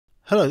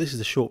Hello, this is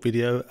a short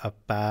video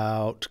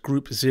about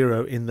group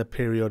 0 in the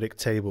periodic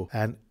table,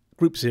 and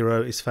group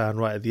 0 is found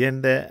right at the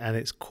end there, and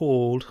it's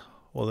called,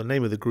 or the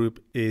name of the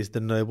group is the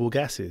noble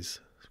gases.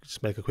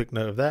 Just make a quick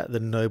note of that,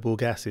 the noble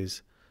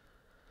gases.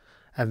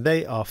 And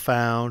they are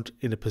found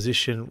in a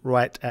position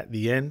right at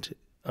the end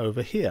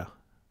over here.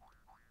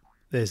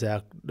 There's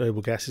our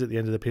noble gases at the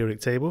end of the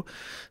periodic table.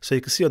 So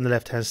you can see on the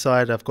left hand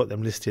side I've got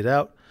them listed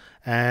out,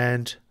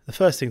 and the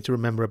first thing to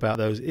remember about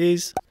those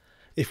is,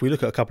 if we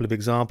look at a couple of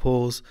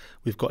examples,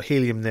 we've got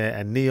helium there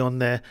and neon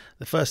there.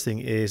 The first thing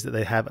is that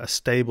they have a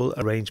stable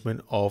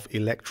arrangement of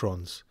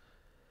electrons.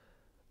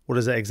 What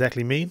does that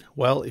exactly mean?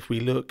 Well, if we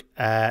look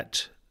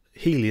at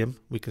helium,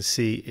 we can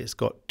see it's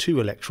got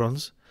 2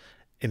 electrons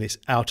in its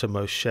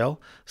outermost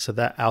shell, so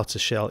that outer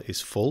shell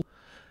is full.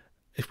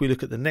 If we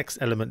look at the next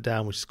element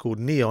down, which is called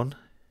neon,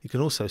 you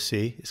can also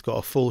see it's got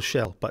a full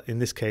shell, but in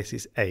this case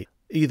it's 8.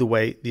 Either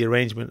way, the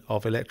arrangement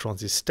of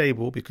electrons is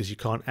stable because you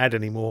can't add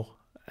any more,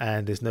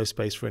 and there's no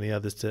space for any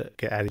others to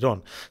get added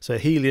on. So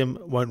helium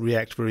won't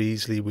react very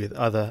easily with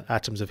other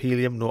atoms of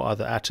helium nor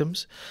other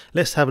atoms.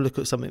 Let's have a look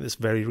at something that's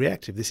very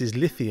reactive. This is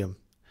lithium.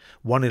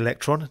 1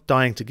 electron,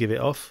 dying to give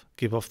off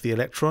the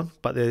electron,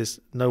 but there's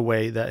no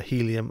way that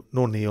helium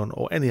nor neon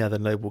or any other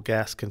noble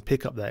gas can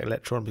pick up that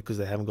electron because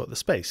they haven't got the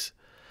space.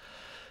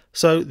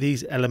 So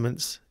these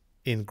elements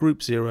in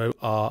group 0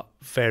 are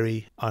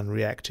very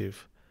unreactive.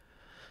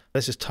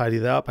 Let's just tidy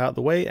that up out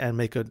the way and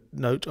make a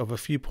note of a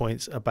few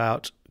points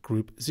about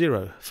group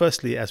 0.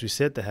 Firstly, as we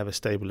said, they have a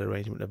stable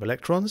arrangement of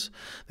electrons.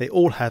 They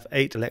all have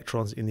 8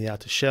 electrons in the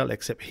outer shell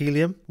except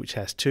helium, which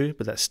has 2,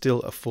 but that's still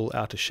a full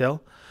outer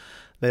shell.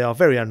 They are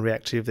very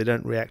unreactive. They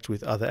don't react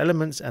with other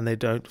elements, and they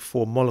don't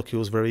form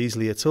molecules very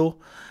easily at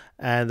all.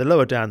 And the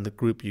lower down the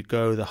group you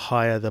go, the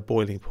higher the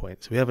boiling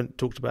point. So we haven't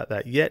talked about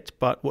that yet,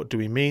 but what do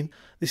we mean?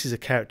 This is a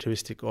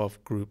characteristic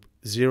of group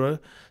 0.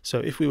 So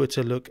if we were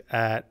to look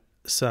at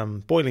some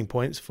boiling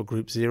points for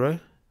group 0,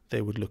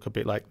 they would look a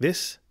bit like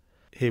this.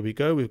 Here we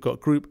go, we've got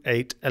group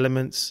 8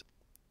 elements.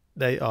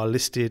 They are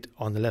listed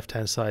on the left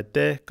hand side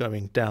there,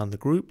 going down the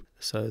group.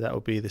 So that will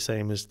be the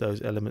same as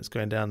those elements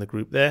going down the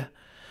group there.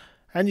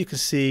 And you can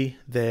see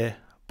their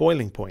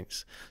boiling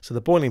points. So the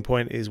boiling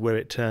point is where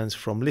it turns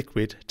from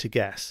liquid to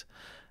gas.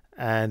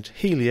 And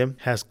helium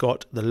has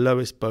got the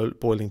lowest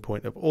boiling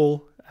point of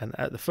all. And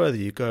the further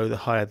you go, the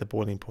higher the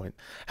boiling point.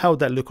 How would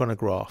that look on a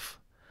graph?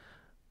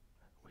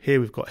 Here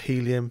we've got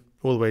helium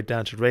all the way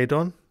down to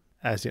radon,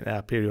 as in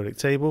our periodic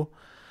table.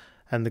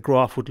 And the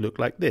graph would look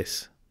like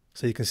this.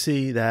 So you can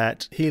see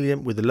that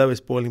helium with the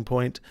lowest boiling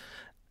point,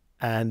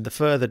 and the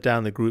further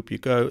down the group you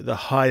go, the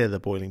higher the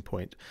boiling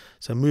point.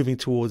 So moving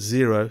towards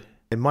 0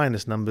 in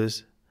minus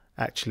numbers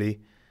actually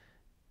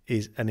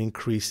is an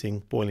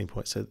increasing boiling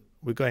point. So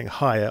we're going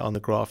higher on the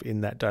graph in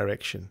that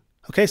direction.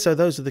 Okay, so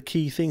those are the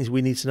key things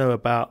we need to know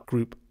about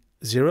group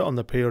 0 on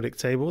the periodic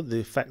table.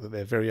 The fact that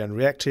they're very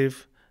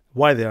unreactive,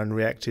 why they're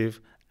unreactive,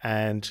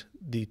 and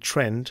the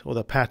trend or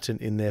the pattern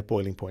in their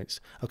boiling points.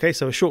 Okay,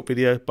 so a short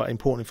video, but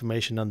important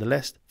information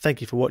nonetheless.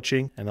 Thank you for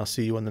watching, and I'll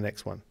see you on the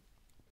next one.